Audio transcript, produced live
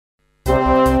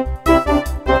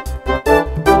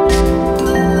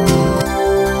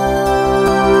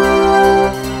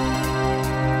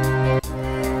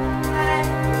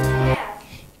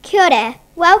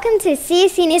Welcome to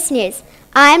CSNS News.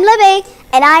 I'm Libby.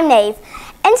 And I'm Neve.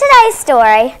 In today's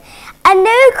story, a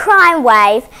new crime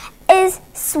wave is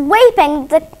sweeping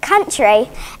the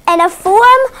country in a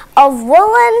form of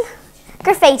woolen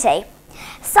graffiti.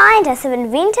 Scientists have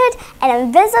invented an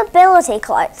invisibility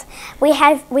cloak. We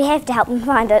have to help them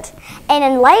find it. And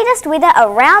in latest weather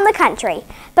around the country.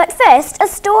 But first, a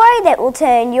story that will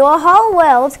turn your whole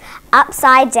world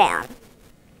upside down.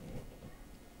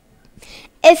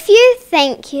 If you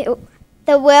think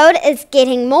the world is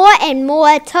getting more and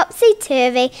more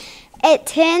topsy-turvy, it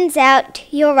turns out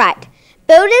you're right.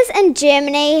 Builders in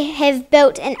Germany have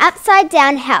built an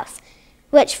upside-down house,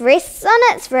 which rests on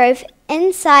its roof.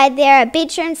 Inside there are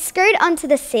bedrooms screwed onto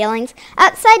the ceilings,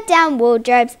 upside-down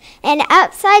wardrobes, an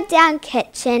upside-down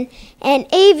kitchen, and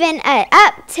even an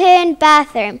upturned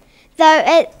bathroom. Though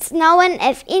it's known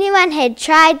if anyone had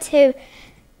tried to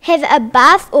have a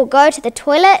bath or go to the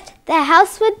toilet, the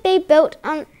house would be built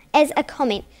on as a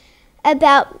comment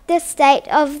about the state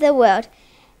of the world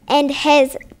and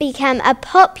has become a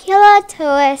popular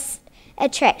tourist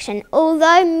attraction.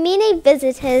 Although many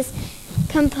visitors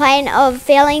complain of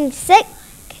feeling sick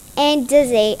and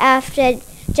dizzy after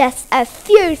just a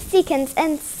few seconds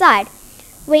inside.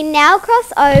 We now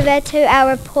cross over to our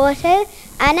reporter,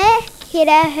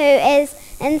 Anahita, who is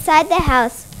inside the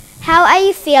house. How are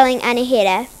you feeling,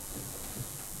 Anahita?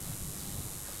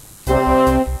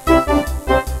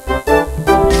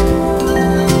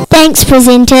 Thanks,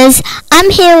 presenters.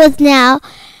 I'm here with now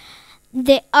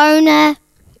the owner,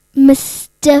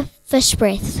 Mr.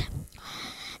 Fishbreath.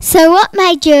 So what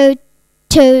made you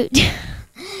to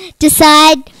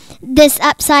decide this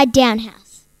upside down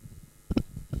house?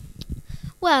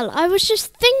 Well, I was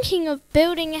just thinking of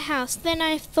building a house. Then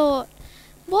I thought,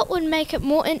 what would make it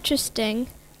more interesting?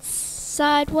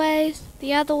 Sideways,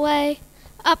 the other way,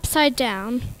 upside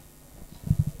down.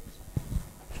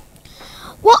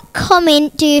 What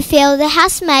comment do you feel the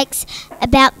house makes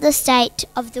about the state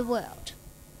of the world?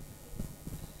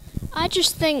 I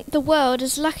just think the world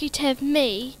is lucky to have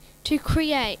me to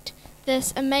create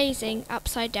this amazing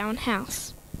upside down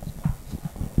house.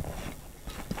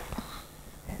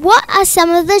 What are some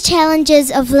of the challenges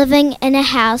of living in a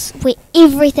house where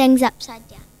everything's upside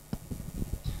down?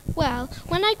 Well,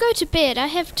 when I go to bed, I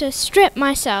have to strap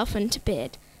myself into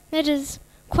bed. That is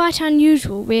quite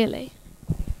unusual, really.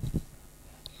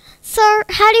 So,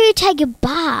 how do you take a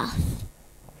bath?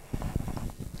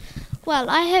 Well,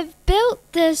 I have built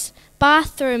this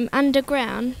bathroom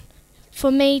underground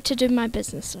for me to do my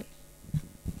business in.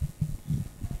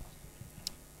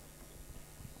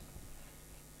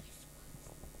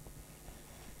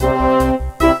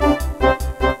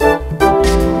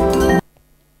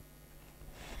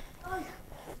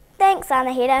 Thanks,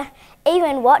 Anahita.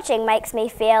 Even watching makes me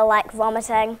feel like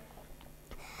vomiting.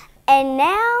 And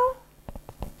now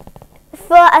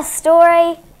for a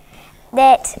story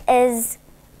that is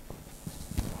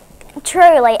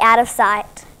truly out of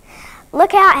sight.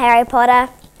 Look out, Harry Potter.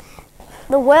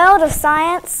 The world of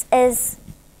science is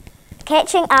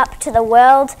catching up to the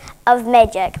world of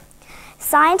magic.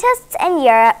 Scientists in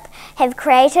Europe have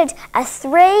created a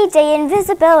 3D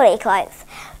invisibility cloak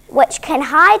which can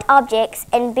hide objects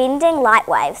in bending light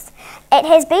waves. It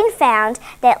has been found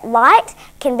that light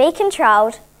can be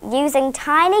controlled using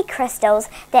tiny crystals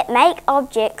that make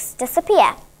objects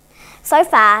disappear. So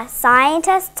far,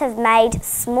 scientists have made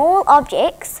small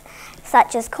objects,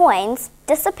 such as coins,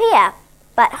 disappear,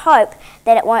 but hope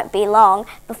that it won't be long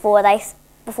before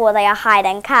they are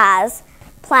hiding cars,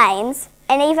 planes,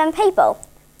 and even people.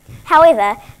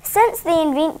 However, since the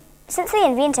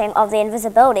inventing of the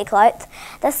invisibility cloak,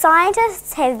 the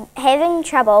scientists have having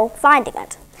trouble finding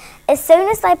it. As soon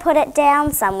as they put it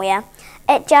down somewhere,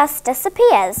 it just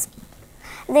disappears.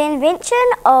 The invention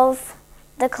of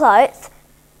the cloak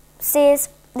says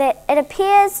that it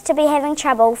appears to be having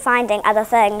trouble finding other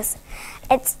things.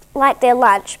 It's like their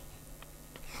lunch.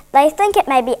 They think it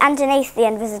may be underneath the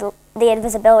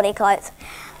invisibility cloak.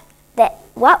 That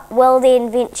what will the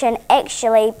invention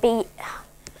actually be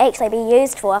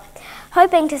used for?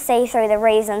 Hoping to see through the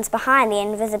reasons behind the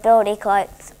invisibility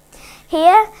cloaks.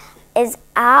 Here is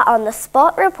our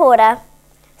on-the-spot reporter,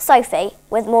 Sophie,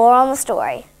 with more on the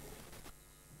story.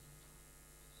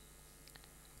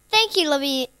 Thank you,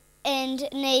 Libby and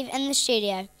Neve in the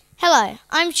studio. Hello,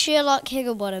 I'm Sherlock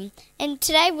Higglebottom, and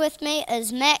today with me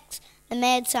is Max, the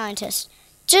mad scientist,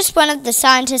 just one of the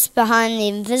scientists behind the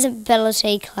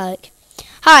invisibility cloak.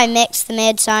 Hi, Max, the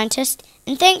mad scientist,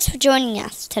 and thanks for joining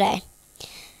us today.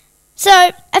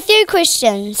 So, a few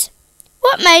questions.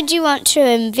 What made you want to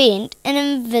invent an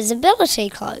invisibility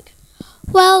cloak?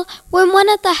 Well, when one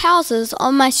of the houses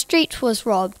on my street was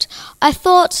robbed, I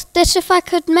thought that if I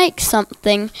could make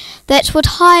something that would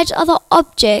hide other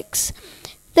objects,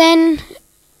 then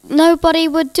nobody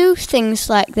would do things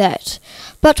like that.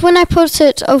 But when I put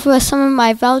it over some of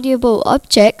my valuable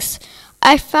objects,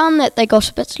 I found that they got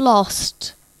a bit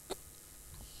lost.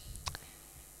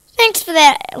 Thanks for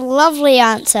that lovely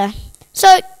answer.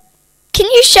 So, can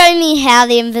you show me how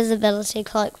the invisibility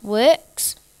cloak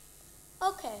works?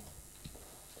 Okay.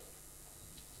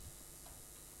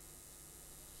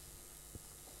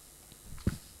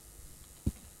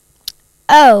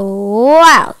 Oh,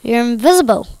 wow, you're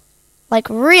invisible. Like,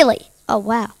 really? Oh,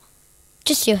 wow.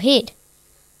 Just your head.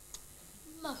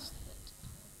 Most of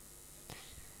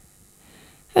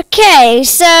it. Okay,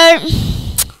 so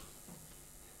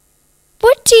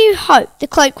what do you hope the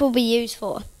cloak will be used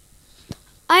for?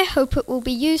 I hope it will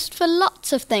be used for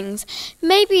lots of things.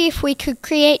 Maybe if we could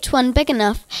create one big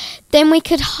enough, then we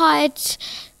could hide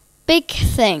big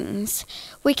things.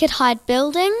 We could hide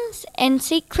buildings and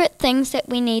secret things that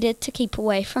we needed to keep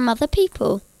away from other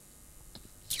people.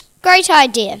 Great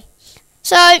idea.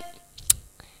 So,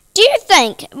 do you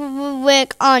think it will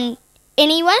work on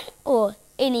anyone or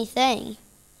anything?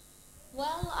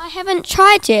 Well, I haven't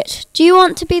tried yet. Do you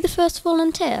want to be the first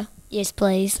volunteer? Yes,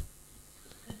 please.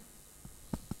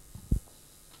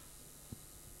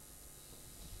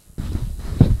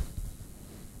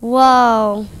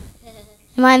 Whoa.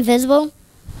 Am I invisible?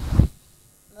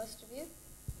 Most of you.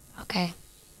 Okay.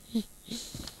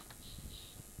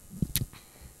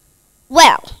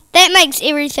 Well, that makes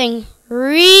everything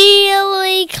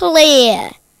really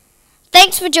clear.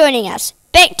 Thanks for joining us.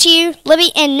 Back to you,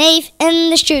 Libby and Neve in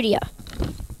the studio.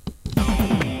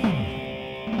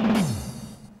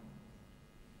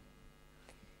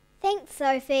 Thanks,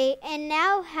 Sophie. And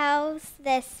now how's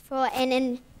this for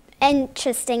an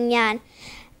interesting yarn?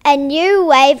 A new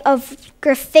wave of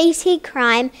graffiti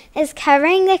crime is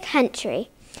covering the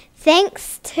country,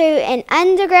 thanks to an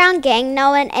underground gang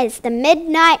known as the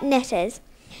Midnight Knitters.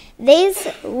 These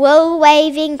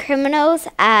wool-waving criminals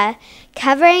are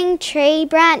covering tree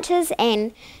branches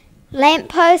and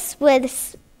lampposts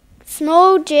with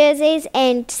small jerseys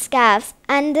and scarves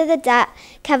under the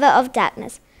cover of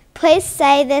darkness. Police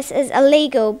say this is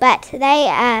illegal, but they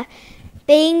are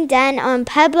being done on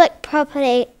public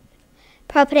properties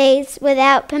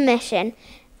without permission.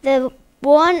 The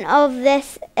warn of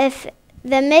this: if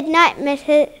the Midnight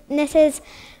Knitters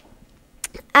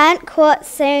aren't caught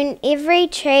soon, every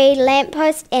tree,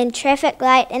 lamppost and traffic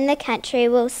light in the country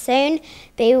will soon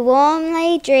be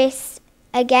warmly dressed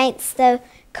against the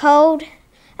cold.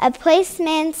 A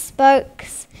policeman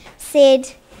spokes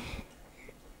said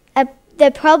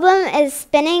the problem is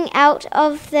spinning out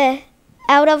of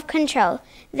control.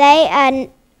 They are a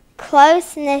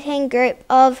close-knitting group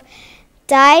of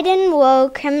dyed-in-wool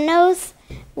criminals.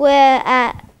 We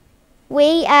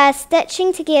are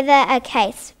stitching together a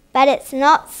case, but it's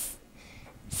not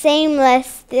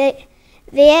seamless. There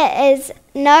is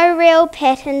no real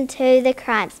pattern to the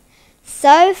crimes.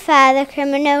 So far, the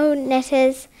criminal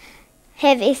knitters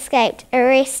have escaped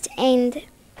arrest and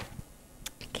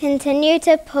continue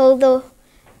to pull the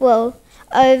wool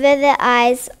over the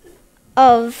eyes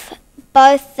of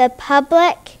both the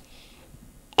public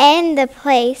and the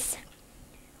police.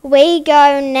 We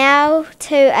go now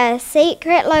to a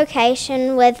secret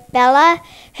location with Bella,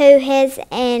 who has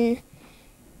an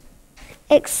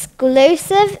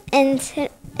exclusive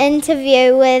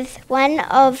interview with one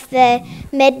of the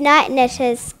Midnight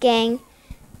Knitters gang.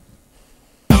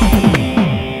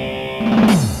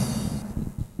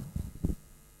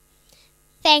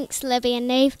 Thanks, Libby and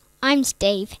Neve. I'm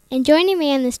Steve, and joining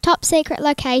me in this top secret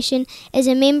location is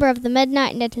a member of the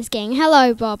Midnight Knitters gang.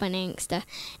 Hello, Bob and Angster,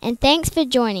 and thanks for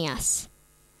joining us.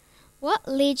 What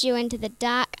led you into the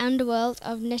dark underworld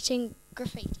of knitting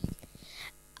graffiti?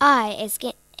 I, as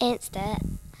Angster,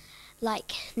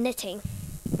 like knitting.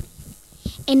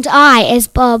 And I, as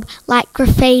Bob, like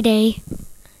graffiti.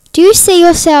 Do you see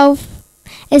yourself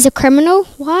as a criminal?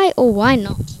 Why or why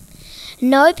not?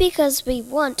 No, because we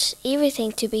want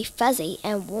everything to be fuzzy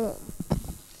and warm.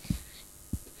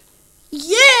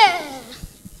 Yeah!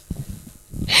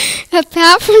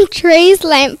 Apart from trees,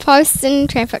 lampposts and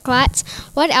traffic lights,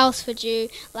 what else would you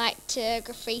like to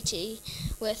graffiti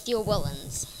with your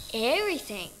woolens?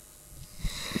 Everything.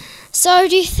 So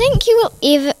do you think you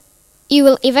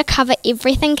will ever cover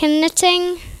everything in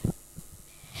knitting?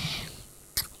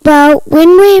 Well,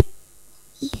 we're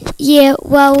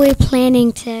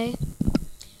planning to.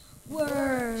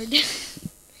 Word.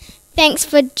 Thanks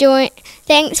for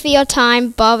your time,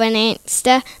 Bob and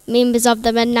Angster, members of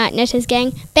the Midnight Knitters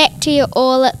gang. Back to you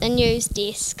all at the news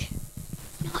desk.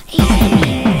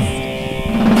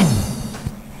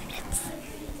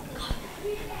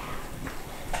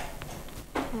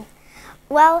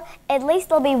 Well, at least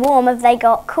they'll be warm if they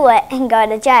got caught and go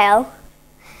to jail.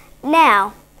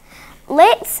 Now,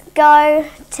 let's go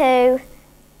to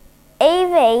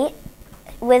Evie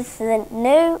with the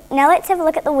new... Now let's have a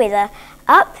look at the weather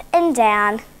up and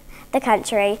down the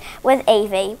country with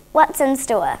Evie. What's in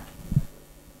store?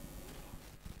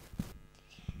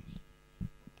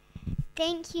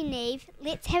 Thank you, Neve.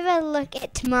 Let's have a look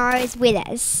at tomorrow's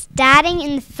weather, starting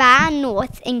in the far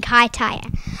north in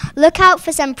Kaitaia. Look out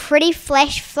for some pretty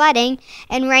flash flooding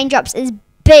and raindrops as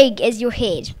big as your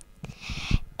head.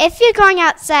 If you're going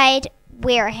outside,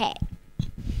 wear a hat.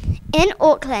 In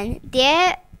Auckland,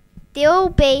 there will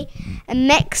be a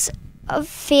mix of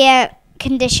fair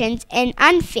conditions and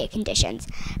unfair conditions,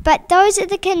 but those are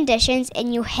the conditions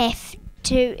and you'll have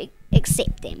to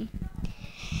accept them.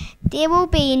 There will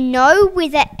be no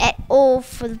weather at all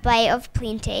for the Bay of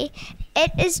Plenty.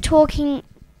 It is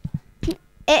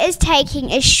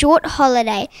taking a short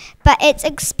holiday, but it's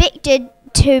expected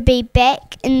to be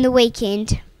back in the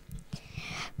weekend.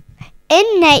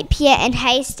 In Napier and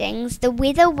Hastings, the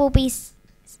weather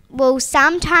will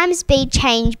sometimes be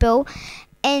changeable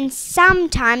and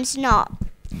sometimes not.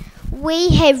 We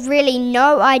have really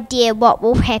no idea what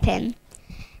will happen.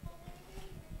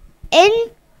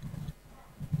 In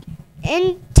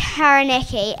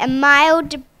Taranaki, a mild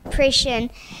depression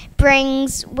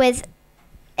brings with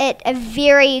it a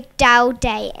very dull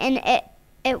day, and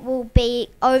it will be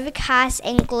overcast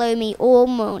and gloomy all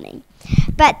morning.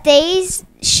 But these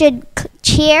should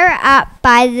cheer up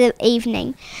by the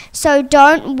evening, so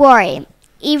don't worry,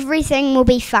 everything will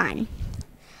be fine.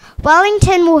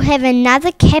 Wellington will have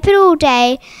another capital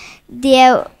day.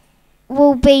 There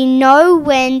will be no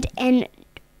wind and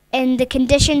the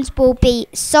conditions will be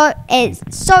so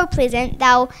pleasant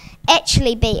they'll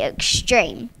actually be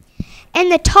extreme. In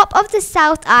the top of the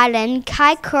South Island,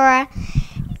 Kaikoura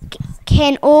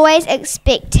can always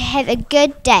expect to have a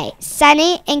good day,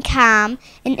 sunny and calm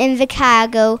in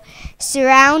Invercargill,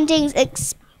 surroundings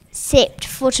except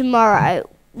for tomorrow,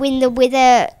 when the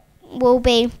weather will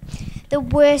be the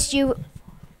worst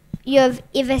you've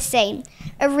ever seen.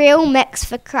 A real mix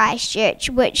for Christchurch,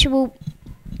 which will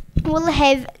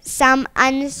have some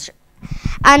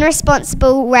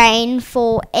unresponsible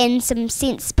rainfall and some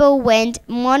sensible wind,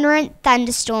 moderate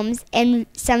thunderstorms and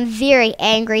some very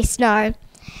angry snow.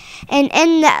 And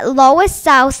in the lower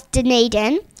south,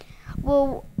 Dunedin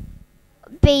will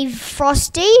be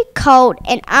frosty, cold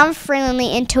and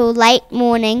unfriendly until late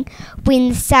morning, when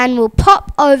the sun will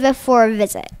pop over for a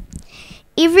visit.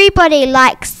 Everybody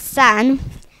likes sun.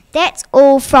 That's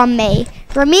all from me.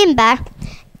 Remember,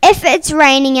 if it's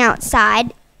raining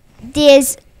outside,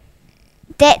 that's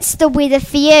the weather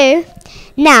for you.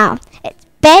 Now, it's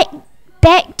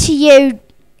back to you.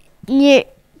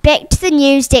 Back to the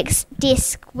news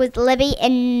desk with Libby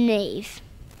and Neve.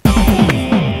 Well,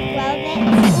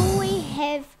 that's all we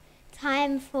have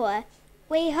time for.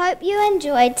 We hope you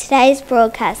enjoyed today's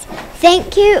broadcast.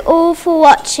 Thank you all for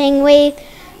watching. We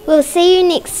will see you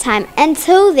next time.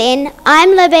 Until then,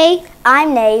 I'm Libby.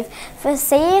 I'm Neve for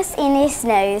CSNS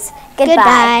News.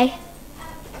 Goodbye.